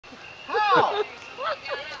Oh!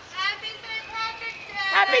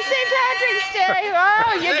 Happy St. Patrick's Day!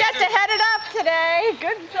 Oh, you get to head it up today.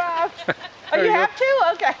 Good job. Oh, you have to?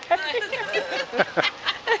 Okay.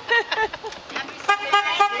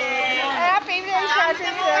 Happy St. Patrick's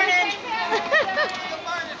Day.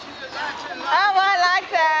 Oh, I like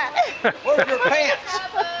that. Where's your pants?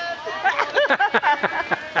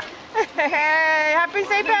 Hey, happy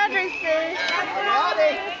St. Patrick's Day.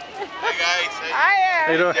 Hey guys. Hiya.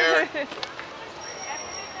 How you doing?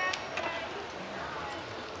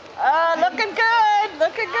 Oh, looking good,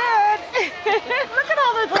 looking good. Look at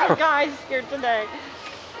all those little guys here today.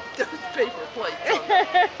 Those paper plates on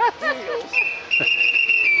the wheels.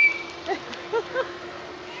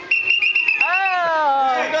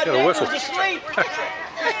 Oh. Got a whistle. To sleep. Come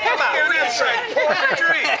out. We're inside. Pour the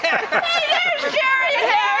drink. Hey, there's Jerry and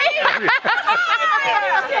Harry.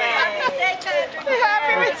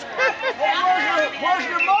 Where's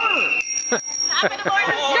your motor? Happy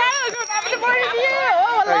morning. Yeah, happy morning to you.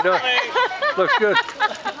 Oh, How you doing? Looks good.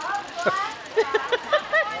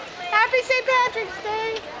 Happy St. Patrick's Day.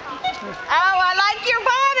 Oh, I like your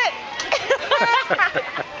bonnet.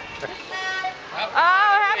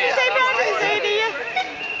 Oh, happy St. Patrick's Day to you.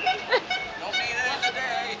 Don't see that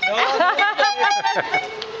today.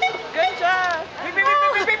 Good job.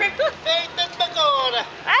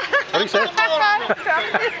 What do you say?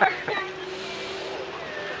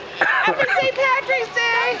 Happy St. Patrick's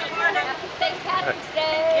Day. St. Patrick's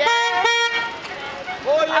Day. Yeah.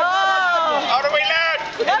 Boy, Oh, How do we land?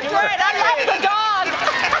 that's right. I love the dog.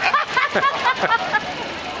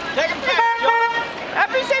 take a picture, John.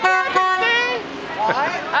 Happy St. Patrick's